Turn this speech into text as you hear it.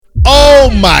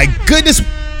my goodness.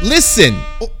 Listen.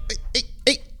 Oh,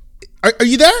 hey, are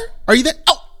you there? Are you there?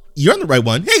 Oh, you're on the right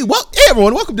one. Hey,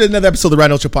 everyone. Welcome to another episode of the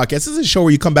Ryan Holtz Show podcast. This is a show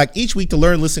where you come back each week to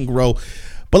learn, listen, grow.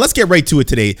 But let's get right to it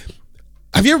today.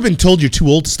 Have you ever been told you're too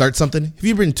old to start something? Have you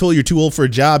ever been told you're too old for a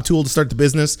job, too old to start the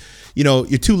business? You know,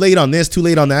 you're too late on this, too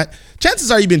late on that.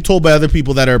 Chances are you've been told by other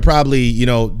people that are probably, you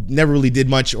know, never really did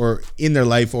much or in their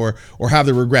life or have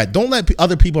the regret. Don't let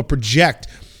other people project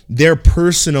their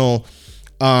personal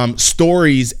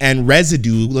stories and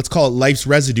residue, let's call it life's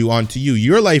residue, onto you.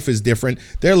 Your life is different.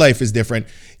 Their life is different.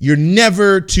 You're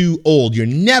never too old. You're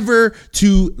never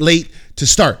too late to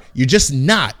start. You're just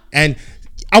not. And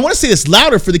I want to say this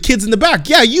louder for the kids in the back.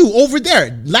 Yeah, you over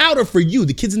there. Louder for you.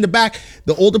 The kids in the back,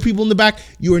 the older people in the back,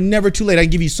 you are never too late. I can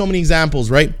give you so many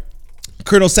examples, right?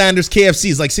 Colonel Sanders,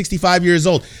 KFC, is like 65 years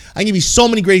old. I can give you so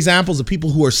many great examples of people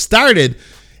who are started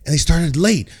and they started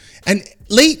late. And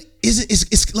late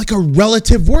is like a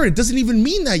relative word. It doesn't even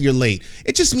mean that you're late.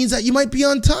 It just means that you might be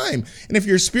on time. And if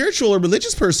you're a spiritual or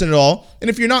religious person at all,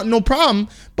 and if you're not, no problem.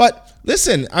 But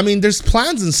listen, I mean, there's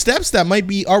plans and steps that might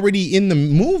be already in the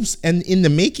moves and in the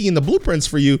making and the blueprints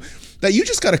for you that you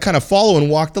just got to kind of follow and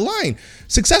walk the line.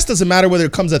 Success doesn't matter whether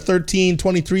it comes at 13,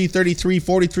 23, 33,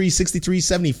 43, 63,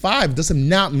 75. It doesn't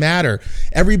not matter.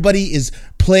 Everybody is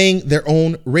playing their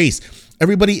own race.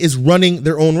 Everybody is running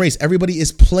their own race. Everybody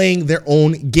is playing their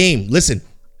own game. Listen,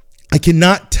 I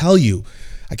cannot tell you.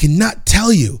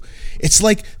 It's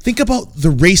like, think about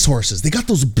the racehorses. They got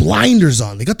those blinders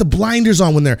on. They got the blinders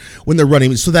on when they're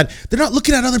running, so that they're not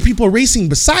looking at other people racing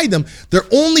beside them. They're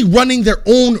only running their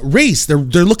own race. They're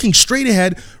looking straight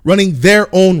ahead, running their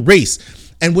own race.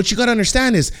 And what you got to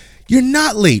understand is, you're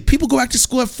not late. People go back to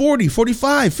school at 40,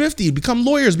 45, 50, become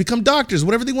lawyers, become doctors,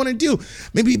 whatever they want to do.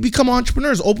 Maybe become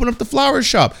entrepreneurs, open up the flower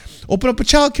shop, open up a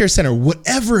childcare center,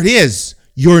 whatever it is,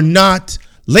 you're not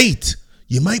late.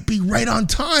 You might be right on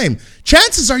time.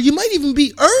 Chances are you might even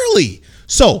be early.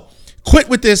 So quit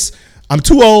with this. I'm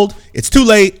too old. It's too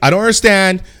late. I don't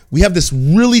understand. We have this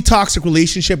really toxic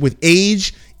relationship with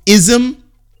age-ism,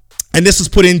 and this was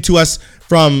put into us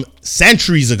from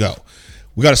centuries ago.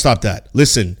 We got to stop that.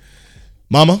 Listen,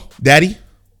 mama, daddy,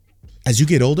 as you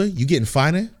get older, you getting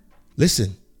finer.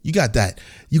 Listen, you got that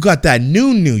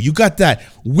new, you got that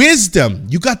wisdom,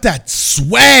 you got that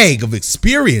swag of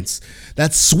experience,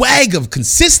 that swag of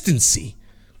consistency.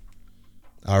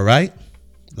 All right,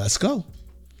 let's go.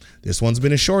 This one's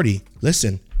been a shorty.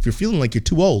 Listen, if you're feeling like you're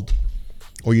too old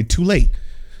or you're too late,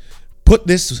 put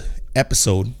this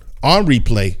episode on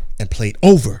replay and play it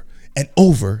over and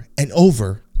over and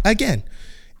over again.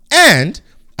 And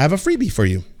I have a freebie for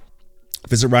you.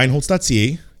 Visit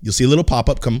ryanholtz.ca. You'll see a little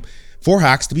pop-up come 4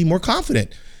 hacks to be more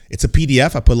confident. It's a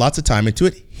PDF. I put lots of time into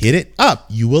it. Hit it up.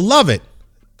 You will love it.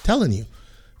 I'm telling you.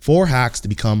 4 hacks to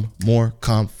become more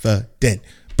confident.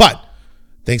 But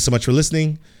thanks so much for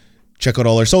listening. Check out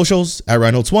all our socials at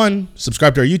ryanholtz1.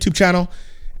 Subscribe to our YouTube channel.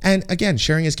 And again,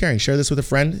 sharing is caring. Share this with a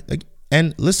friend.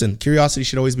 And listen, curiosity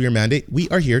should always be your mandate. We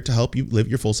are here to help you live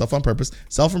your full self on purpose.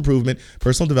 Self-improvement,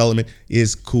 personal development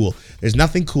is cool. There's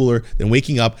nothing cooler than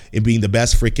waking up and being the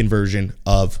best freaking version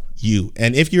of you.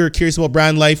 And if you're curious about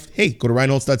brand life, hey, go to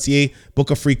ryanholtz.ca,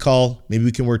 book a free call. Maybe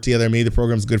we can work together. Maybe the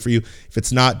program's good for you. If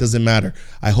it's not, doesn't matter.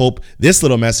 I hope this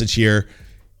little message here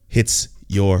hits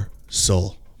your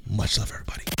soul. Much love,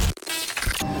 everybody.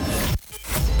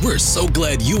 We're so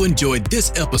glad you enjoyed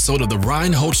this episode of the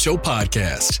Ryan Holtz Show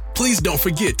podcast. Please don't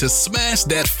forget to smash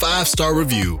that 5-star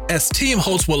review, as Team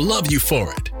Holtz will love you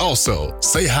for it. Also,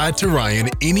 say hi to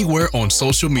Ryan anywhere on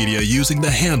social media using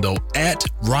the handle at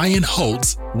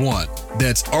RyanHoltz1.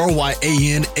 That's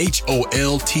RyanHoltz,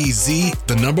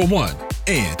 1.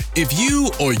 And if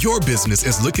you or your business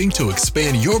is looking to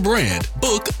expand your brand,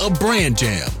 book a brand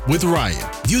jam with Ryan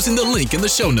using the link in the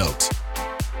show notes.